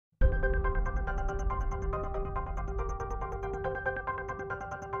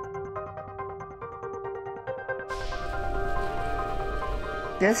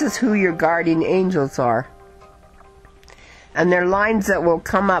This is who your guardian angels are. And they're lines that will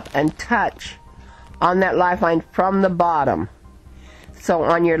come up and touch on that lifeline from the bottom. So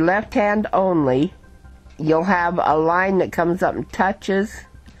on your left hand only, you'll have a line that comes up and touches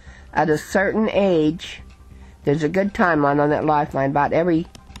at a certain age. There's a good timeline on that lifeline. About every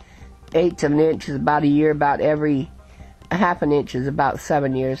 1/8 of an inch is about a year. About every 1/2 an inch is about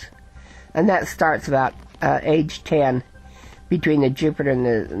 7 years. And that starts about age 10 between the Jupiter and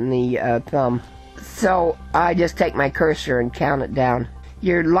the thumb. So I just take my cursor and count it down.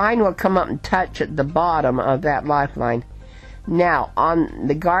 Your line will come up and touch at the bottom of that lifeline. Now, on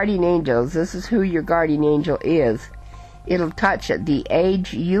the guardian angels, this is who your guardian angel is. It'll touch at the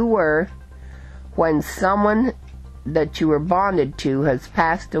age you were when someone that you were bonded to has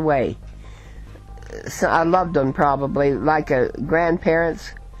passed away. So, a loved one probably, like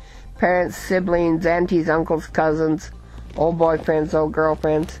grandparents, parents, siblings, aunties, uncles, cousins, old boyfriends, old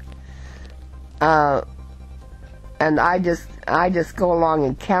girlfriends. And I just go along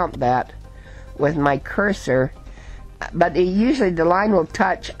and count that with my cursor. But usually the line will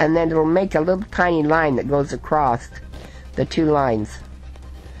touch, and then it'll make a little tiny line that goes across the two lines.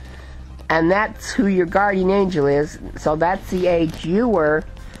 And that's who your guardian angel is. So that's the age you were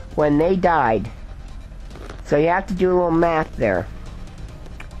when they died. So you have to do a little math there.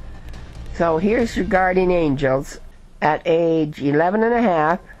 So here's your guardian angels at age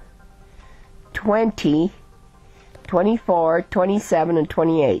 11.5, 20, 24, 27, and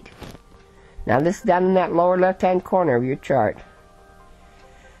 28. Now this is down in that lower left-hand corner of your chart.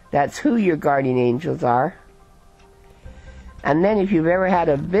 That's who your guardian angels are. And then if you've ever had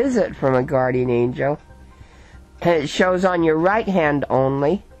a visit from a guardian angel, it shows on your right hand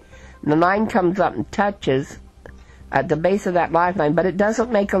only. The line comes up and touches at the base of that lifeline, but it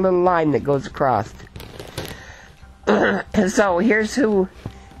doesn't make a little line that goes across. So here's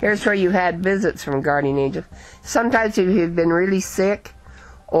where you had visits from guardian angels. Sometimes if you've been really sick,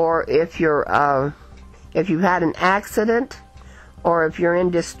 or if you've had an accident, or if you're in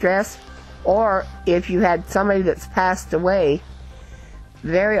distress, or if you had somebody that's passed away,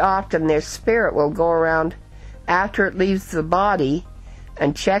 very often their spirit will go around after it leaves the body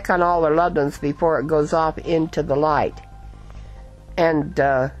and check on all their loved ones before it goes off into the light. And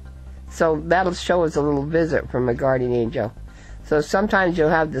so that'll show us a little visit from a guardian angel. So sometimes you'll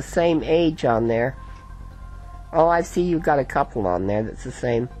have the same age on there. Oh, I see you've got a couple on there that's the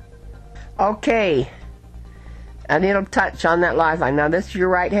same. Okay. And it'll touch on that lifeline. Now this is your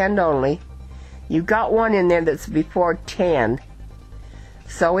right hand only. You've got one in there that's before 10.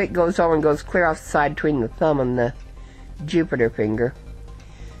 So it goes over and goes clear off the side between the thumb and the Jupiter finger.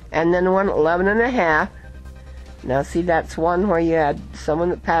 And then one 11.5. Now see, that's one where you had someone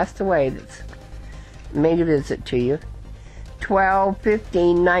that passed away that's made a visit to you. 12,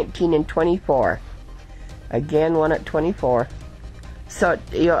 15, 19, and 24. Again, one at 24. So,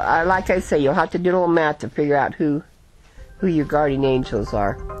 like I say, you'll have to do a little math to figure out who your guardian angels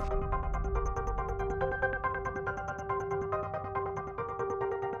are.